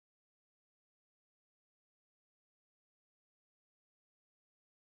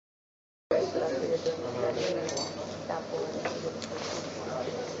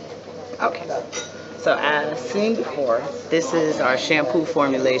Okay, so as seen before, this is our shampoo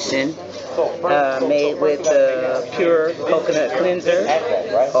formulation made with the pure coconut cleanser,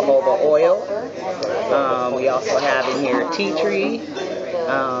 jojoba oil. We also have in here tea tree.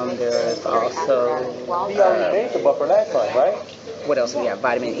 There's also what else we have?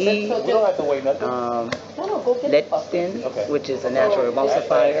 Vitamin E, LATTC, which is a natural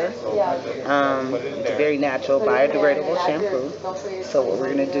emulsifier. It's a very natural, biodegradable shampoo. So what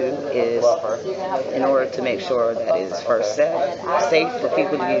we're going to do is, in order to make sure that it is first safe for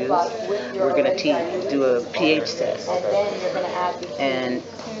people to use, we're going to do a pH test. And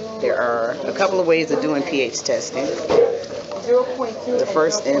there are a couple of ways of doing pH testing. The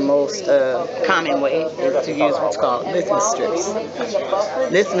first and most common way is to use what's called litmus strips.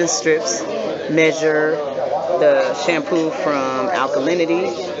 Litmus strips measure the shampoo from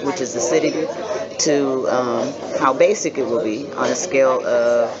alkalinity, which is acidity, to how basic it will be on a scale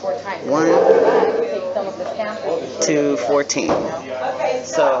of 1 to 14.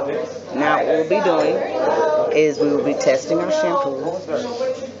 So now what we'll be doing is we will be testing our shampoo.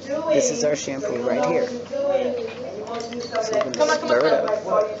 This is our shampoo right here. So we're going to stir it up.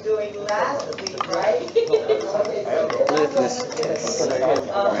 Litmus test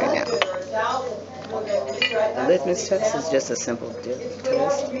right now. The litmus test is just a simple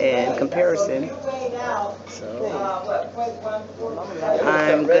test and comparison. So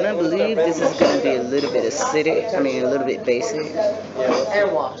I'm going to believe this is going to be a little bit acidic, a little bit basic.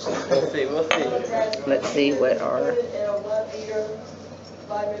 We'll see. Let's see what our...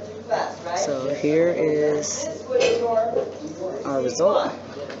 So here is our result,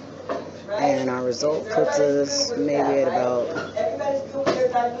 and our result puts us maybe at about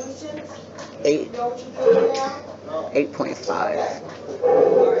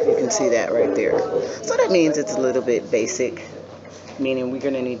 8.5. You can see that right there. So that means it's a little bit basic, meaning we're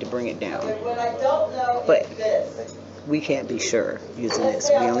going to need to bring it down. But we can't be sure using this.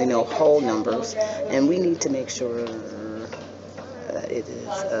 We only know whole numbers, and we need to make sure it is,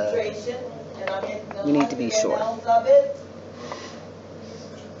 we need to be sure.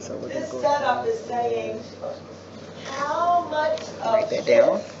 So we're going to go ahead and write that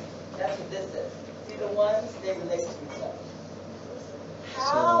down. That's what this is. See the ones, they relate to each other.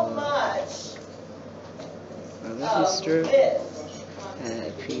 How much of this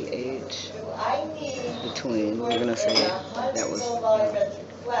at pH between, we're going to say that was,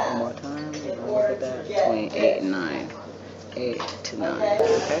 one more time, we're going to look at that, between 8 and 9. 8 to 9. Okay,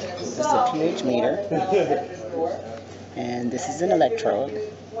 this is a pH meter, and this is an electrode.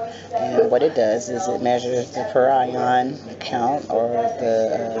 And what it does is it measures the per ion count, or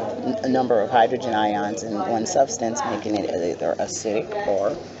the number of hydrogen ions in one substance, making it either acidic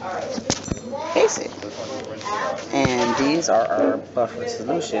or basic. And these are our buffer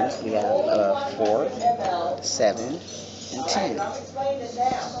solutions. We have 4, 7, and 10.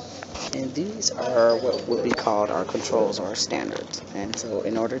 And these are what would be called our controls or our standards. And so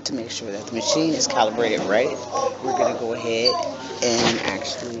in order to make sure that the machine is calibrated right, we're going to go ahead and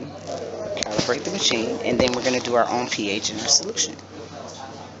actually calibrate the machine, and then we're going to do our own pH in our solution.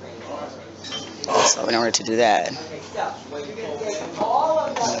 So in order to do that,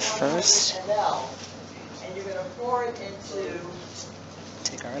 first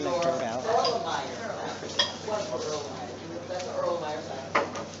take our electrode out.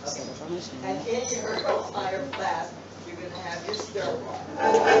 And in your fire flask, you're going to have your stir bar.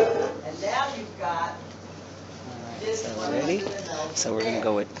 And now you've got this one. Ready? So we're going to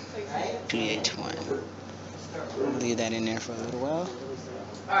go with pH 1. We'll leave that in there for a little while.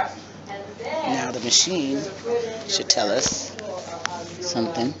 Now the machine should tell us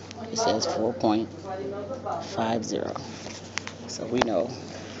something. It says 4.50. So we know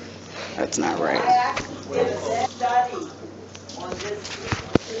that's not right.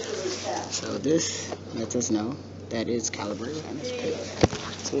 So this lets us know that is calibrated and it's good.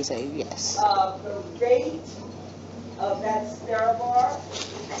 So we say yes. The rate of that stir bar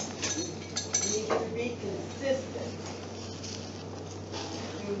needs to be consistent.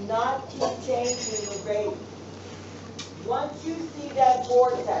 Do not keep changing the rate. Once you see that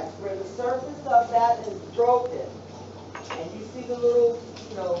vortex where the surface of that is broken, and you see the little,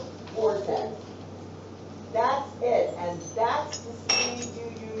 vortex, that's it, and that's the speed you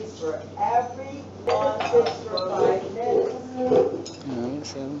use for every 1 for 5 minutes. Alright,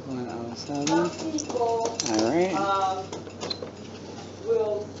 7.07. Some people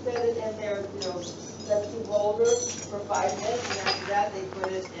will set it in their set tube holder for 5 minutes, and after that they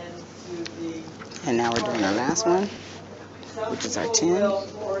put it into the... And now we're doing our last one. which is our 10.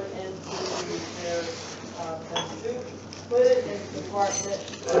 Put it in the compartment,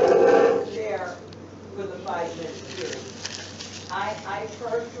 share for the 5-minute period. I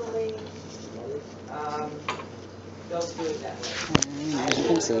personally don't do it that way. And as you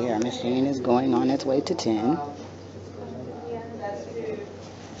can see, our machine is going on its way to 10. That's two.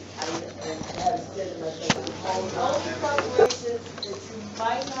 The only preparation that you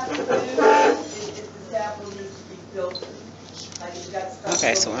might have to do is if the sample needs to be filtered. Like you got stuff.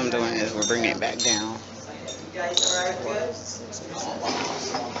 Okay, so what I'm doing is we're bringing it back down. You guys all right, good?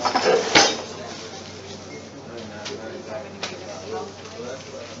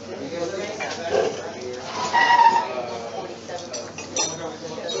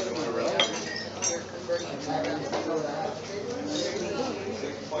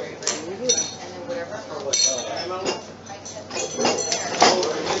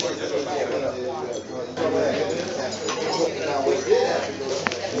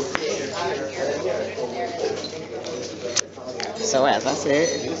 So as I said,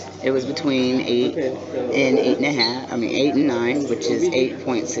 it was between 8 and 8.5. I mean 8 and 9, which is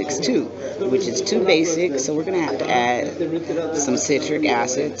 8.62, which is too basic. So we're gonna have to add some citric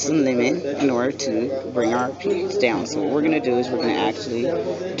acid, some lemon, in order to bring our pH down. So what we're gonna do is we're gonna actually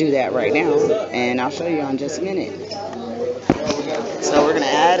do that right now, and I'll show you in just a minute. So we're gonna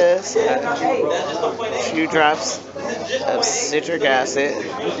add us a few drops of citric acid.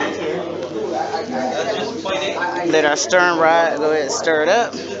 Let our stirring rod go ahead and stir it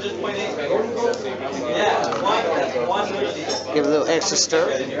up. Give it a little extra stir.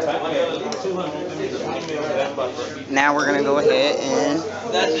 Now we're going to go ahead and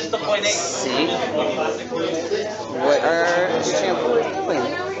see what our shampoo is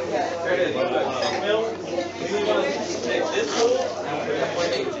doing.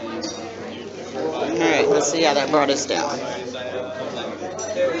 Alright, let's see how that brought us down.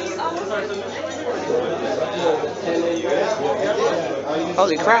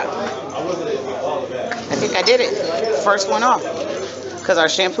 Holy crap. I think I did it. First one off. Because our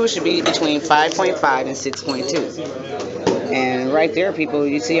shampoo should be between 5.5 and 6.2. And right there, people,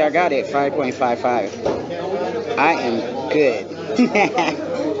 you see I got it, 5.55. I am good.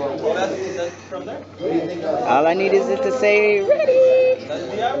 All I need is it to say ready.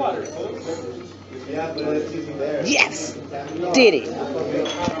 Yes! Did it.